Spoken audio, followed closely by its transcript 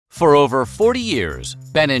For over 40 years,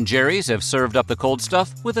 Ben & Jerry's have served up the cold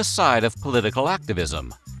stuff with a side of political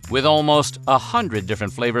activism. With almost 100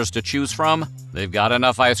 different flavors to choose from, they've got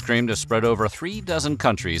enough ice cream to spread over 3 dozen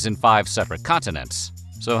countries in 5 separate continents.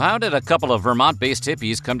 So how did a couple of Vermont-based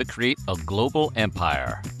hippies come to create a global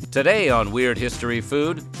empire? Today on Weird History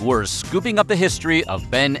Food, we're scooping up the history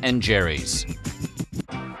of Ben & Jerry's.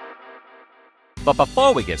 But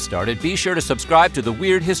before we get started, be sure to subscribe to the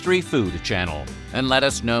Weird History Food channel and let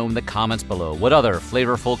us know in the comments below what other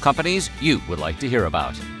flavorful companies you would like to hear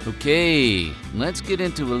about. Okay, let's get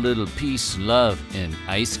into a little peace, love, and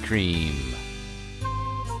ice cream.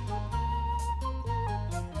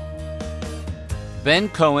 Ben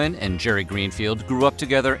Cohen and Jerry Greenfield grew up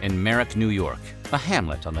together in Merrick, New York, a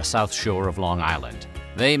hamlet on the south shore of Long Island.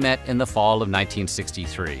 They met in the fall of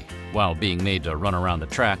 1963, while being made to run around the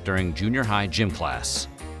track during junior high gym class.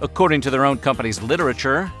 According to their own company's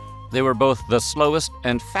literature, they were both the slowest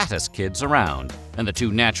and fattest kids around, and the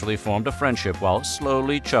two naturally formed a friendship while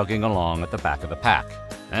slowly chugging along at the back of the pack.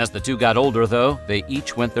 As the two got older, though, they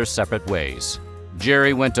each went their separate ways.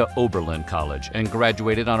 Jerry went to Oberlin College and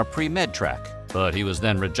graduated on a pre-med track, but he was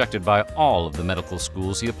then rejected by all of the medical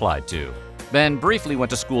schools he applied to. Ben briefly went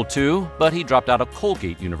to school too, but he dropped out of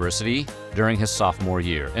Colgate University during his sophomore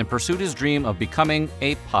year and pursued his dream of becoming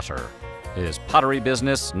a potter. His pottery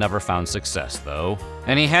business never found success, though,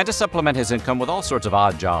 and he had to supplement his income with all sorts of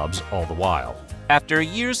odd jobs all the while. After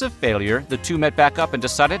years of failure, the two met back up and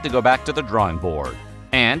decided to go back to the drawing board.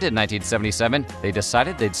 And in 1977, they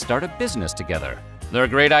decided they'd start a business together. Their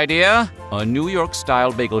great idea? A New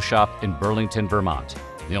York-style bagel shop in Burlington, Vermont.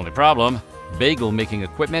 The only problem? Bagel-making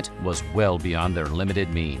equipment was well beyond their limited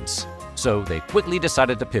means. So they quickly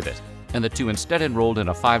decided to pivot, and the two instead enrolled in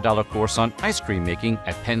a $5 course on ice cream making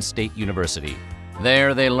at Penn State University.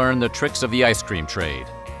 There they learned the tricks of the ice cream trade,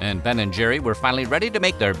 and Ben & Jerry were finally ready to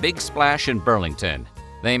make their big splash in Burlington.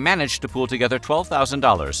 They managed to pool together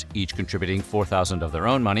 $12,000, each contributing $4,000 of their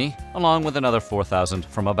own money, along with another $4,000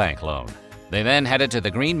 from a bank loan. They then headed to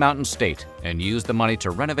the Green Mountain State and used the money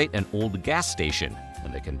to renovate an old gas station,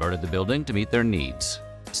 and they converted the building to meet their needs.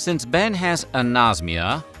 Since Ben has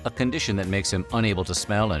anosmia, a condition that makes him unable to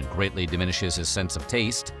smell and greatly diminishes his sense of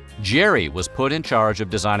taste, Jerry was put in charge of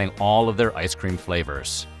designing all of their ice cream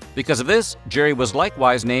flavors. Because of this, Jerry was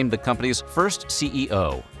likewise named the company's first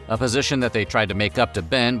CEO, a position that they tried to make up to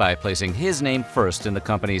Ben by placing his name first in the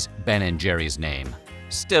company's Ben & Jerry's name.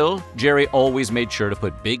 Still, Jerry always made sure to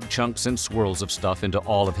put big chunks and swirls of stuff into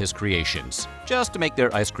all of his creations, just to make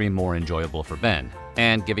their ice cream more enjoyable for Ben,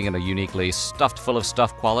 and giving it a uniquely stuffed full of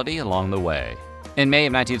stuff quality along the way. In May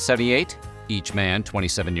of 1978, each man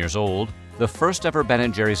 27 years old, the first ever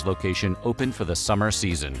Ben & Jerry's location opened for the summer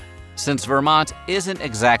season. Since Vermont isn't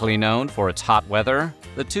exactly known for its hot weather,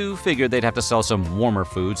 the two figured they'd have to sell some warmer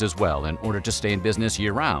foods as well in order to stay in business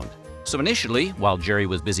year-round. So initially, while Jerry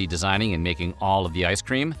was busy designing and making all of the ice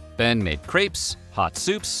cream, Ben made crepes, hot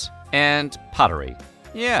soups, and pottery.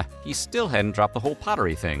 Yeah, he still hadn't dropped the whole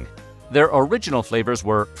pottery thing. Their original flavors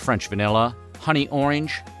were French vanilla, honey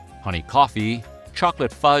orange, honey coffee,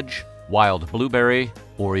 chocolate fudge, wild blueberry,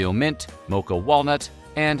 Oreo mint, mocha walnut,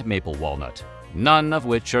 and maple walnut, none of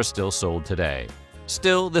which are still sold today.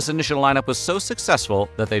 Still, this initial lineup was so successful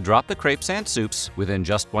that they dropped the crepes and soups within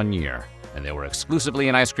just 1 year, and they were exclusively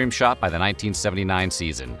an ice cream shop by the 1979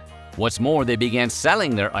 season. What's more, they began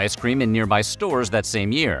selling their ice cream in nearby stores that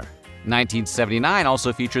same year. 1979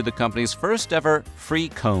 also featured the company's first ever Free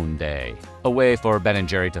Cone Day, a way for Ben &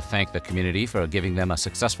 Jerry to thank the community for giving them a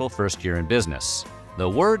successful first year in business. The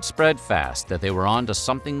word spread fast that they were on to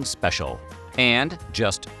something special. And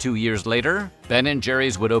just 2 years later, Ben &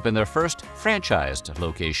 Jerry's would open their first franchised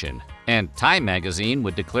location, and Time magazine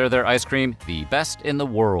would declare their ice cream the best in the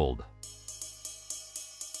world.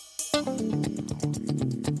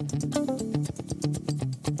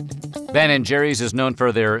 Ben & Jerry's is known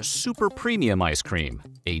for their super premium ice cream,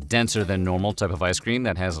 a denser than normal type of ice cream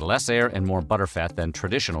that has less air and more butterfat than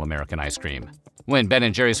traditional American ice cream. When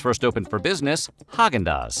Ben & Jerry's first opened for business,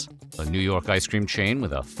 Häagen-Dazs, a New York ice cream chain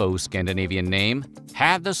with a faux Scandinavian name,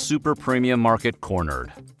 had the super premium market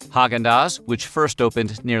cornered. Häagen-Dazs, which first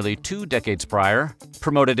opened nearly 2 decades prior,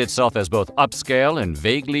 promoted itself as both upscale and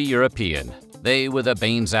vaguely European. They with a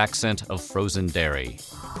Baines accent of frozen dairy.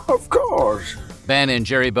 Of course. Ben &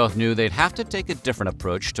 Jerry both knew they'd have to take a different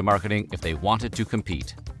approach to marketing if they wanted to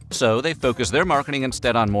compete. So they focused their marketing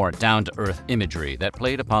instead on more down-to-earth imagery that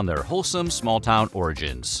played upon their wholesome small-town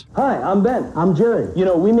origins. Hi, I'm Ben. I'm Jerry. You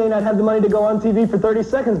know, we may not have the money to go on TV for 30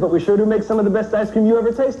 seconds, but we sure do make some of the best ice cream you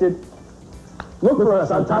ever tasted. Look for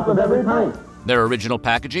us on top of every pint. Their original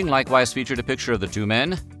packaging likewise featured a picture of the two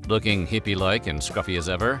men, looking hippie-like and scruffy as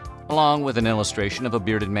ever, along with an illustration of a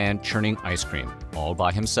bearded man churning ice cream, all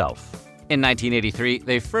by himself. In 1983,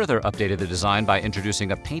 they further updated the design by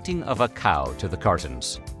introducing a painting of a cow to the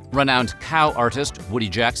cartons. Renowned cow artist Woody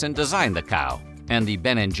Jackson designed the cow, and the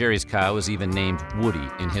Ben & Jerry's cow is even named Woody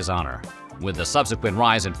in his honor. With the subsequent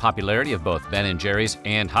rise in popularity of both Ben & Jerry's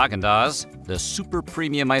and Häagen-Dazs, the super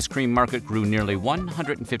premium ice cream market grew nearly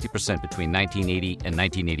 150% between 1980 and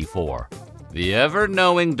 1984. The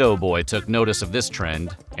ever-knowing Doughboy took notice of this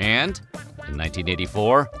trend, and in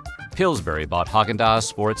 1984, Pillsbury bought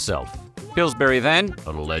Häagen-Dazs for itself. Pillsbury then,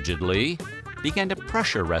 allegedly, began to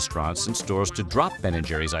pressure restaurants and stores to drop Ben &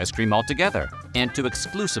 Jerry's ice cream altogether and to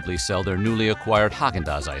exclusively sell their newly acquired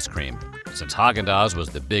Häagen-Dazs ice cream. Since Häagen-Dazs was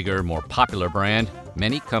the bigger, more popular brand,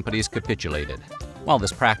 many companies capitulated. While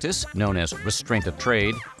this practice, known as restraint of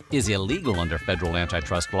trade, is illegal under federal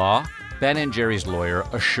antitrust law, Ben & Jerry's lawyer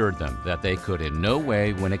assured them that they could in no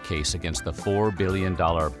way win a case against the $4 billion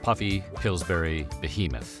puffy Pillsbury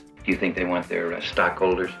behemoth. Do you think they want their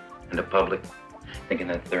stockholders and the public thinking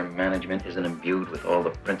that their management isn't imbued with all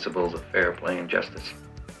the principles of fair play and justice?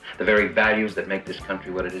 The very values that make this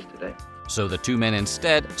country what it is today? So the two men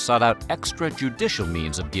instead sought out extrajudicial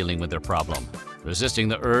means of dealing with their problem. Resisting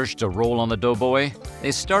the urge to roll on the Doughboy,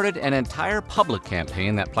 they started an entire public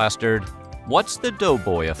campaign that plastered, "What's the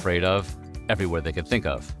Doughboy afraid of?" everywhere they could think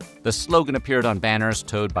of. The slogan appeared on banners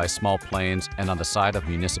towed by small planes and on the side of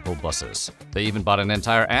municipal buses. They even bought an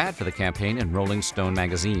entire ad for the campaign in Rolling Stone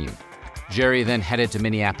magazine. Jerry then headed to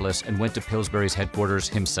Minneapolis and went to Pillsbury's headquarters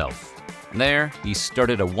himself. There, he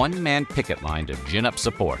started a one-man picket line to gin up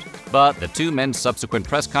support. But the two men's subsequent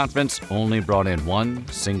press conference only brought in one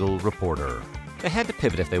single reporter. They had to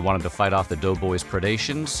pivot if they wanted to fight off the Doughboy's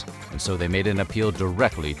predations, and so they made an appeal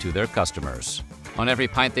directly to their customers. On every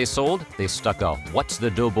pint they sold, they stuck a "What's the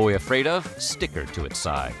Doughboy afraid of?" sticker to its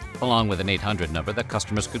side, along with an 800 number that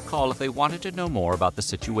customers could call if they wanted to know more about the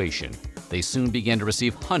situation. They soon began to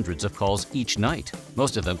receive hundreds of calls each night,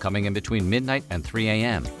 most of them coming in between midnight and 3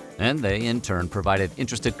 a.m. And they, in turn, provided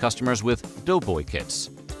interested customers with Doughboy kits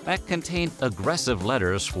that contained aggressive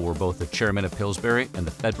letters for both the chairman of Pillsbury and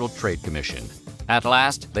the Federal Trade Commission. At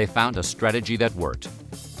last, they found a strategy that worked.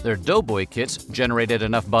 Their Doughboy kits generated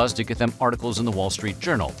enough buzz to get them articles in the Wall Street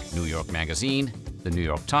Journal, New York Magazine, the New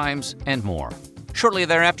York Times, and more. Shortly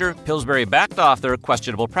thereafter, Pillsbury backed off their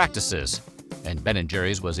questionable practices, and Ben &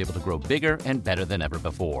 Jerry's was able to grow bigger and better than ever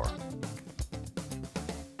before.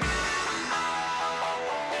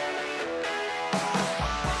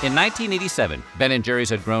 In 1987, Ben & Jerry's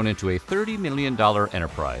had grown into a $30 million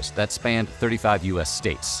enterprise that spanned 35 U.S.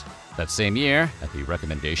 states. That same year, at the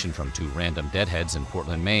recommendation from two random deadheads in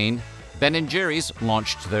Portland, Maine, Ben & Jerry's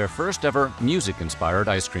launched their first ever music-inspired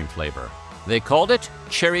ice cream flavor. They called it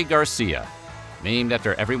Cherry Garcia, named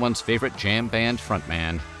after everyone's favorite jam band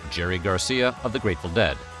frontman, Jerry Garcia of the Grateful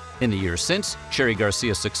Dead. In the years since, Cherry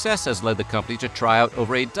Garcia's success has led the company to try out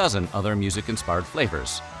over a dozen other music-inspired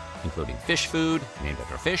flavors, including fish food, named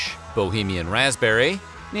after fish, Bohemian Raspberry,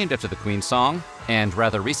 named after the Queen song, and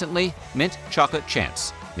rather recently, Mint Chocolate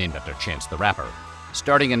Chance, named after Chance the Rapper.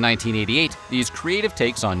 Starting in 1988, these creative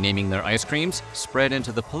takes on naming their ice creams spread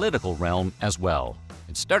into the political realm as well.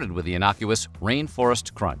 It started with the innocuous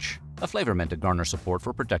Rainforest Crunch, a flavor meant to garner support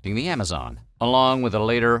for protecting the Amazon, along with a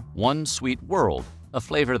later One Sweet World, a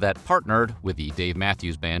flavor that partnered with the Dave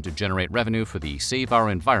Matthews Band to generate revenue for the Save Our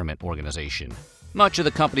Environment organization. Much of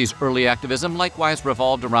the company's early activism likewise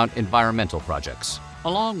revolved around environmental projects,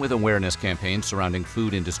 along with awareness campaigns surrounding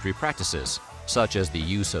food industry practices, such as the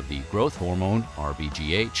use of the growth hormone,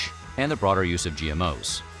 RBGH, and the broader use of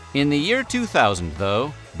GMOs. In the year 2000,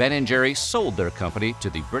 though, Ben & Jerry sold their company to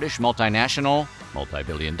the British multinational,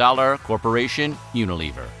 multi-billion-dollar corporation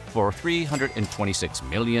Unilever for $326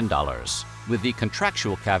 million, with the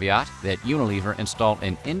contractual caveat that Unilever install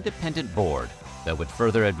an independent board that would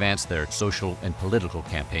further advance their social and political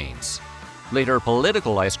campaigns. Later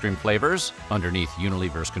political ice cream flavors, underneath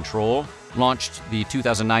Unilever's control, launched the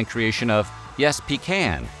 2009 creation of Yes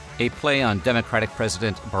Pecan, a play on Democratic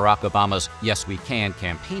President Barack Obama's Yes We Can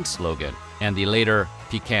campaign slogan, and the later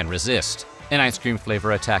Pecan Resist, an ice cream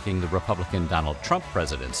flavor attacking the Republican Donald Trump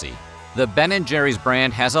presidency. The Ben & Jerry's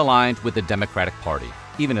brand has aligned with the Democratic Party,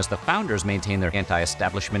 even as the founders maintain their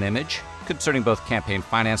anti-establishment image concerning both campaign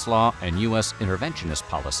finance law and U.S. interventionist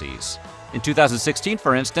policies. In 2016,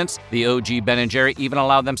 for instance, the OG Ben & Jerry even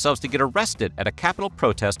allowed themselves to get arrested at a Capitol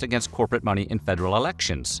protest against corporate money in federal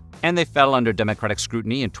elections. And they fell under Democratic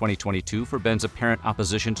scrutiny in 2022 for Ben's apparent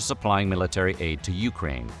opposition to supplying military aid to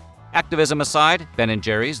Ukraine. Activism aside, Ben &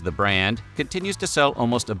 Jerry's, the brand, continues to sell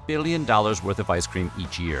almost $1 billion worth of ice cream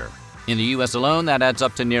each year. In the US alone, that adds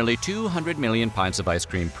up to nearly 200 million pints of ice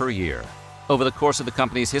cream per year. Over the course of the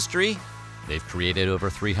company's history, they've created over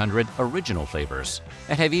 300 original flavors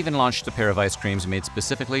and have even launched a pair of ice creams made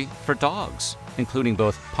specifically for dogs, including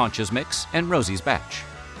both Ponch's Mix and Rosie's Batch.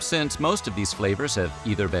 Since most of these flavors have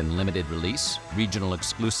either been limited release, regional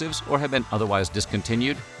exclusives, or have been otherwise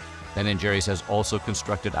discontinued, Ben & Jerry's has also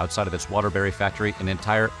constructed outside of its Waterbury factory an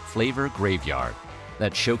entire flavor graveyard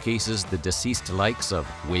that showcases the deceased likes of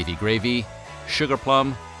wavy gravy, sugar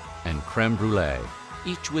plum, and creme brulee,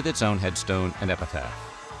 each with its own headstone and epitaph.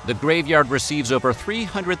 The graveyard receives over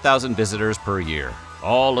 300,000 visitors per year,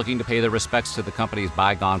 all looking to pay their respects to the company's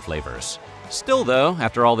bygone flavors. Still though,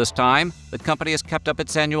 after all this time, the company has kept up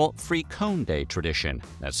its annual Free Cone Day tradition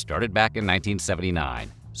that started back in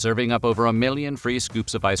 1979, serving up over 1 million free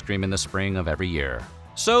scoops of ice cream in the spring of every year.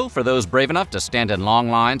 So, for those brave enough to stand in long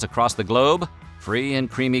lines across the globe, free and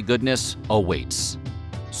creamy goodness awaits.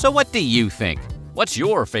 So what do you think? What's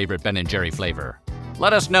your favorite Ben & Jerry flavor?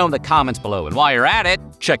 Let us know in the comments below, and while you're at it,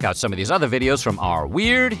 check out some of these other videos from our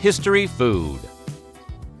Weird History Food.